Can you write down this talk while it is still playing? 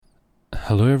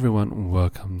Hello everyone,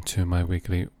 welcome to my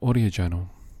weekly audio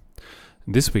journal.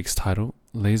 This week's title,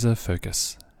 Laser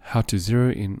Focus, How to Zero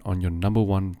In on Your Number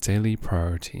One Daily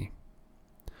Priority.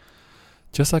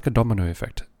 Just like a domino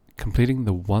effect, completing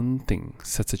the one thing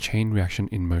sets a chain reaction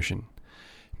in motion,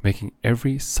 making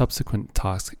every subsequent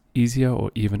task easier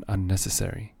or even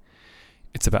unnecessary.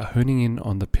 It's about honing in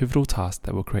on the pivotal task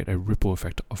that will create a ripple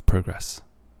effect of progress.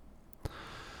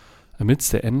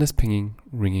 Amidst the endless pinging,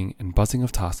 ringing, and buzzing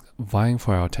of tasks vying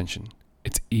for our attention,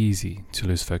 it's easy to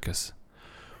lose focus.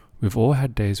 We've all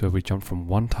had days where we jump from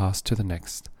one task to the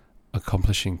next,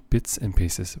 accomplishing bits and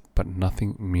pieces, but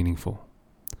nothing meaningful.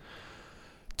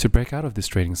 To break out of this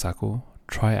trading cycle,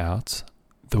 try out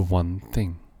the one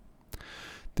thing.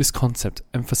 This concept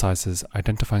emphasizes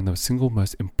identifying the single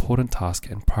most important task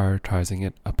and prioritizing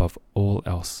it above all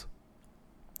else.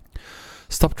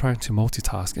 Stop trying to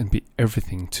multitask and be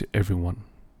everything to everyone.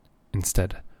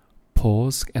 Instead,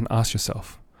 pause and ask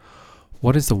yourself,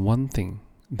 what is the one thing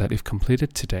that if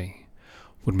completed today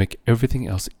would make everything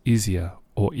else easier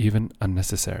or even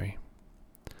unnecessary?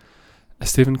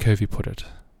 As Stephen Covey put it,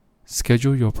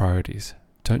 schedule your priorities,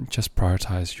 don't just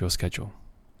prioritize your schedule.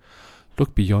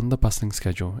 Look beyond the bustling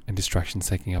schedule and distractions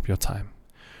taking up your time.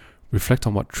 Reflect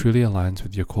on what truly aligns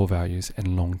with your core values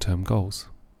and long-term goals.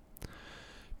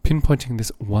 Pinpointing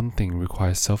this one thing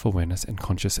requires self-awareness and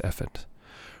conscious effort.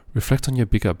 Reflect on your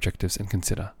bigger objectives and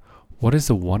consider, what is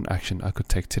the one action I could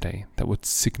take today that would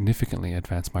significantly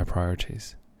advance my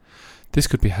priorities? This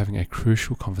could be having a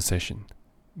crucial conversation,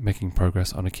 making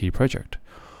progress on a key project,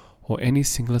 or any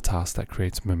singular task that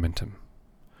creates momentum.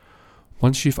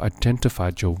 Once you've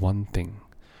identified your one thing,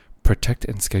 protect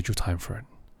and schedule time for it.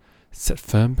 Set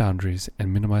firm boundaries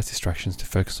and minimize distractions to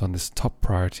focus on this top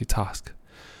priority task.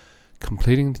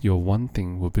 Completing your one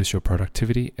thing will boost your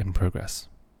productivity and progress.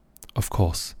 Of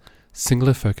course,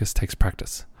 singular focus takes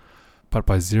practice, but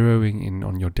by zeroing in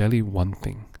on your daily one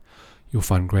thing, you'll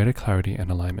find greater clarity and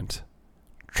alignment.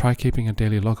 Try keeping a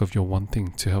daily log of your one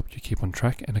thing to help you keep on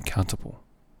track and accountable.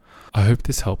 I hope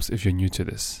this helps if you're new to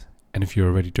this, and if you're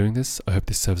already doing this, I hope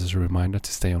this serves as a reminder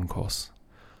to stay on course.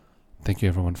 Thank you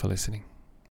everyone for listening.